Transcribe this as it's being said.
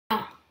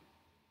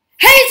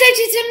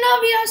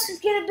This is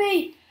going to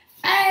be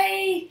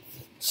a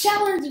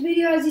challenge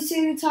video. As you see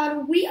in the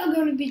title, we are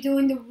going to be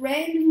doing the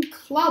random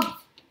club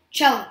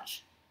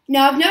challenge.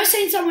 Now, I've never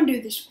seen someone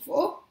do this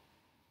before,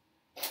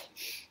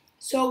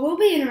 so it will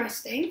be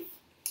interesting.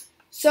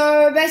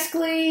 So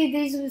basically,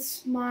 this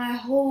is my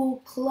whole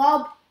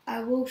club.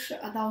 I will show.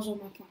 That was all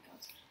my point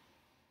cards.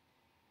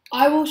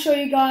 I will show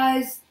you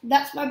guys.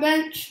 That's my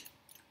bench,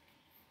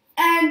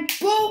 and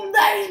boom,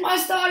 that is my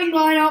starting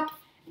lineup.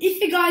 If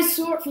you guys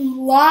saw it from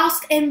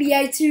last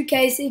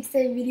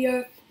Nba2k16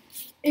 video,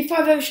 if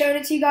I've ever shown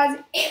it to you guys,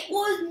 it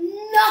was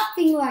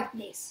nothing like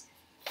this.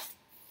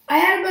 I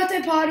had a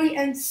birthday party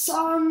and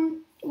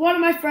one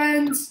of my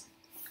friends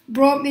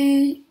brought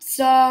me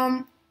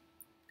some,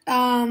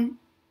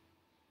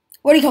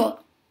 what do you call it?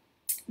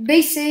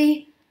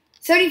 BC,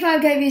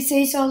 75k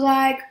BC, so I was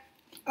like,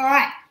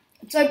 alright,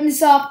 let's open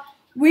this up.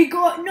 We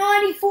got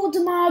 94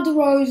 DeMar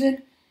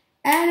DeRozan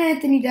and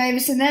Anthony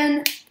Davis, and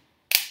then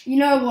you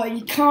know what,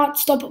 you can't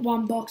stop at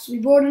one box. We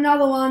bought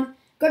another one,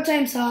 got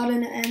James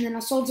Harden, and then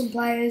I sold some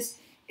players,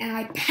 and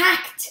I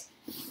packed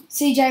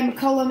CJ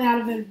McCollum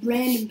out of a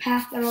random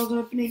pack that I was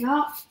opening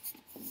up.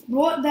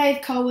 Brought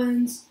Dave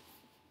Cowens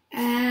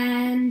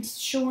and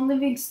Sean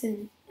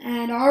Livingston,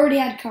 and I already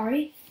had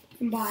Curry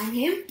from buying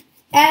him,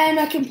 and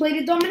I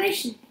completed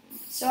domination.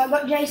 So I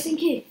got Jason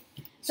Kidd.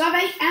 So I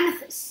have 8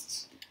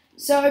 amethysts.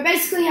 So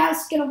basically how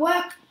it's going to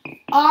work,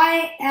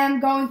 I am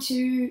going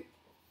to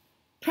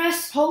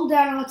hold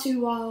down R2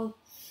 while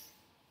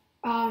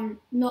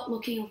not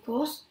looking, of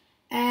course,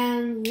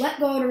 and let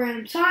go at a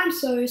random time.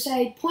 So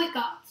say point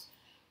guards,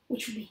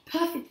 which would be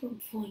perfect for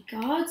point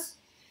guards,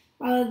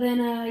 rather than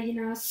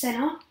a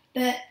center.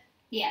 But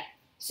yeah,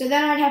 so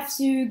then I'd have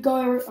to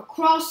go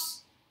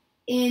across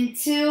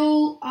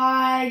until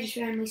I just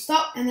randomly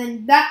stop, and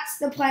then that's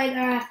the player that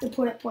I have to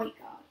put at point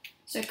guard.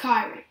 So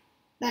Kyrie,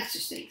 that's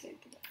just an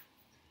example.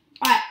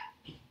 All right,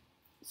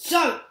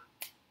 so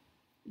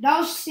that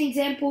was just an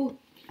example.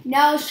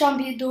 Now let's try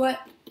and do it.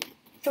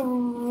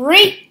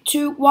 3,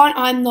 2, 1.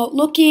 I'm not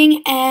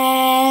looking,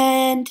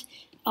 and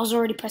I was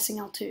already pressing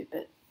L2,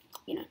 but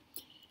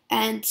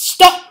and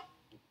stop,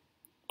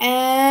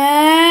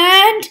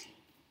 and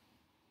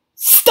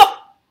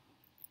stop.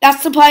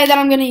 That's the player that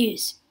I'm gonna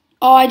use.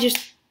 Oh,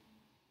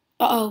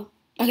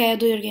 okay, I'll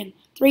do it again.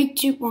 3,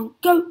 2, 1,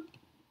 go.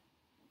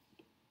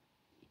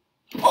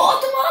 Oh,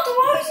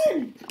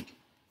 DeMar DeRozan!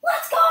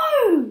 Let's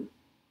go!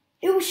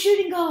 It was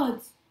shooting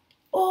guards.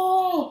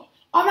 Oh,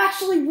 I'm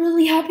actually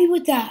really happy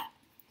with that.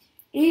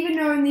 Even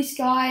knowing this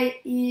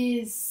guy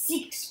is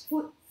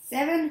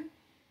 6'7",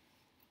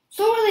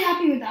 still really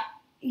happy with that.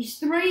 His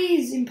 3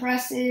 is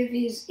impressive.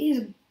 He's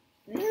an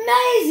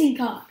amazing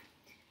card.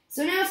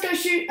 So now let's go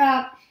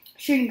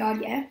shooting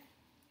guard, yeah.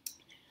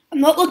 I'm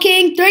not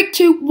looking. 3,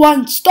 2,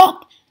 1,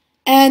 stop.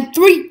 And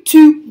 3,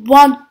 2,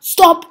 1,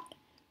 stop.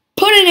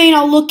 Put it in,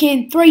 I'll look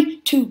in.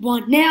 3, 2,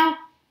 1, now.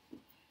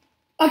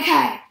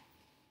 Okay.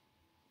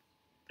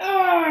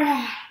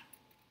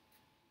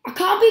 I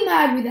can't be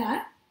mad with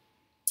that,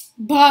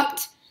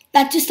 but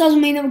that just doesn't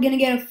mean that we're going to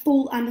get a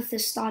full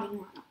amethyst starting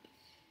lineup.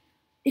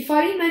 If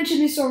I didn't mention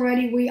this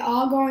already, we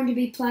are going to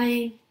be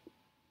playing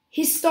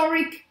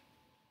historic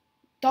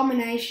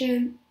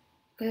domination,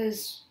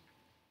 because,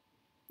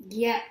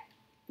 yeah,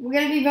 we're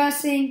going to be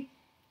versing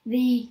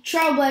the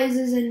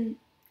Trailblazers and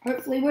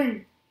hopefully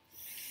win.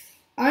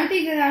 I don't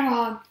think they're that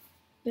hard,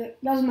 but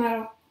it doesn't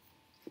matter.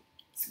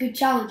 It's a good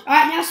challenge. All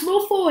right, now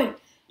small forward.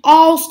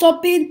 I'll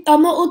stop in.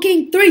 I'm not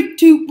looking. 3,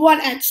 2,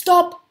 1, and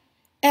stop.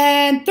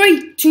 And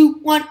 3, 2,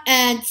 1,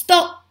 and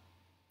stop.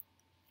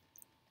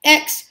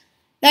 X.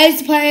 That is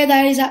the player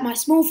that is at my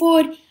small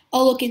forward.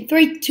 I'll look in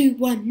 3, 2,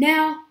 1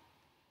 now.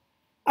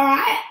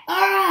 Alright.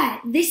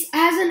 This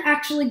hasn't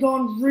actually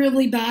gone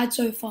really bad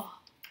so far.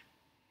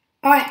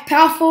 Alright,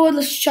 power forward.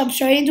 Let's jump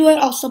straight into it.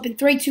 I'll stop in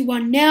 3, 2,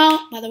 1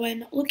 now. By the way, I'm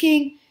not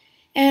looking.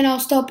 And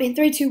I'll stop in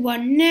 3, 2,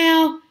 1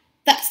 now.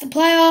 That's the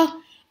player.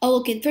 I'll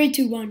look in 3,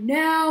 2, 1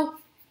 now.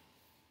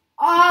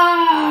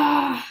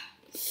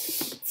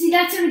 See,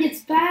 that's when it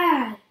gets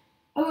bad.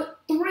 I've got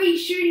 3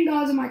 shooting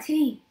guards on my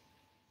team.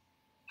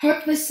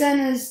 Hope the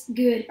center's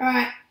good.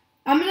 Alright,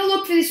 I'm going to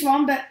look for this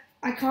one, but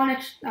I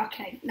can't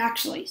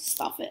actually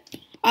stuff it.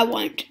 I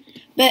won't.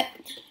 But,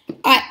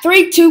 alright,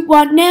 3, 2,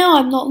 1 now.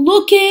 I'm not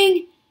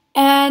looking.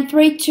 And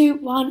 3, 2,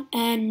 1,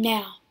 and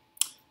now.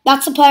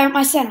 That's the player at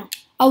my center.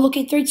 I'll look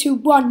in 3, 2,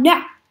 1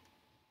 now.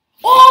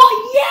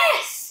 Oh,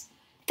 yes!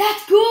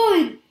 That's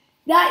good.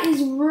 That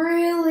is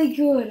really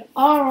good.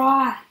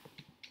 Alright.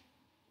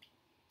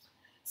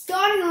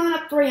 Starting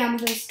lineup 3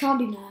 amethysts. Can't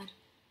be mad.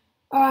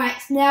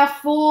 Alright, now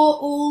for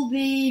all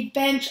the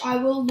bench, I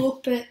will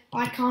look, but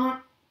I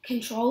can't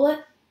control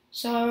it.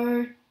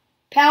 So,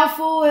 power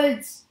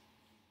forwards.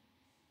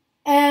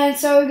 And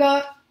so we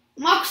got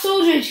Marcus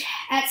Aldridge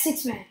at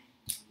 6-man.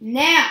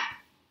 Now,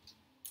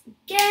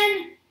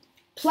 again,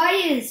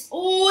 players.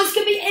 Oh, this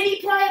could be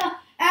any player.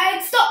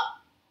 And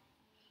stop.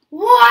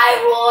 Why,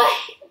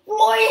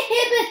 Roy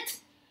Hibbert?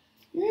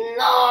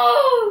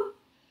 No.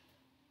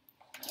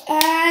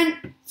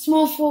 And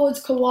small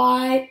forwards,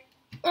 Kawhi.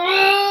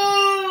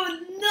 Oh,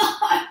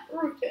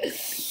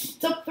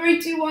 3,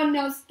 2, 1,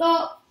 now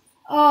stop.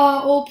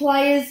 All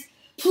players,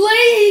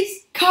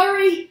 please,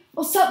 Curry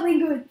or something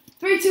good.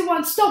 3, 2,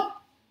 1,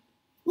 stop.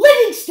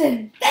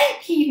 Livingston,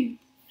 thank you.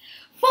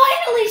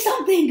 Finally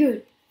something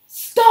good.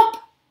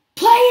 Stop.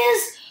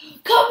 Players,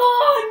 come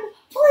on,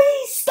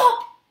 please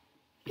stop.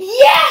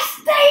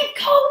 Yes, Dave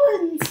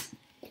Collins.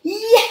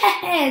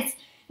 Yes.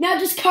 Now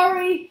just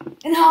Curry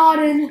and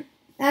Harden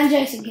and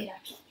Jason Kidd,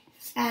 actually.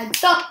 And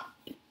stop.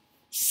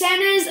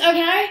 Centers,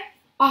 okay.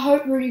 I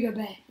hope Rudy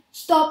Gobert.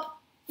 Stop.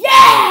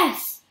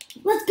 Yes.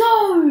 Let's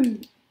go.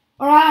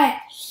 All right.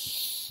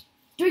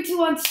 3, 2,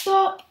 1,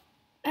 stop.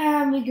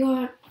 And we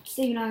got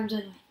Steven Adams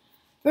anyway.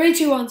 3,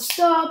 2, 1,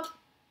 stop.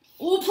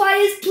 All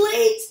players,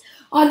 please.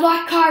 I'd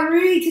like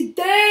Kyrie to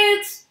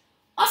dance.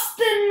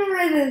 Austin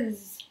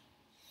Rivers.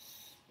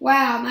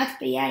 Wow,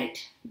 that's B8.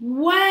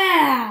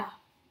 Wow.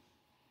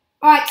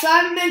 Alright, so I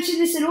haven't mentioned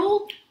this at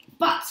all,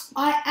 but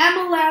I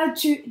am allowed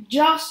to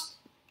adjust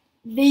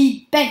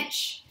the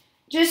bench.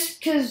 Just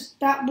because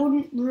that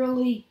wouldn't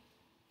really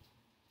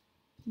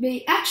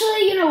be...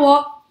 Actually, you know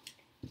what?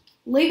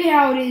 Leave it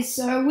how it is.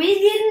 So we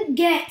didn't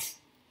get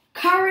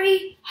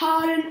Curry,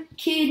 Harden,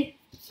 Kidd,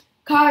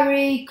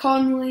 Kyrie,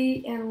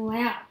 Conley, and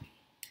Lowry.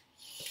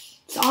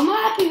 So I'm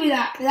happy with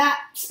that. That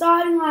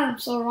starting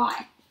lineup's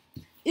alright.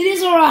 It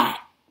is alright.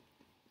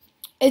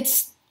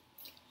 It's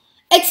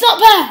not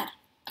bad.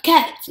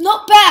 Okay, it's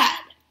not bad.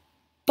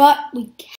 But we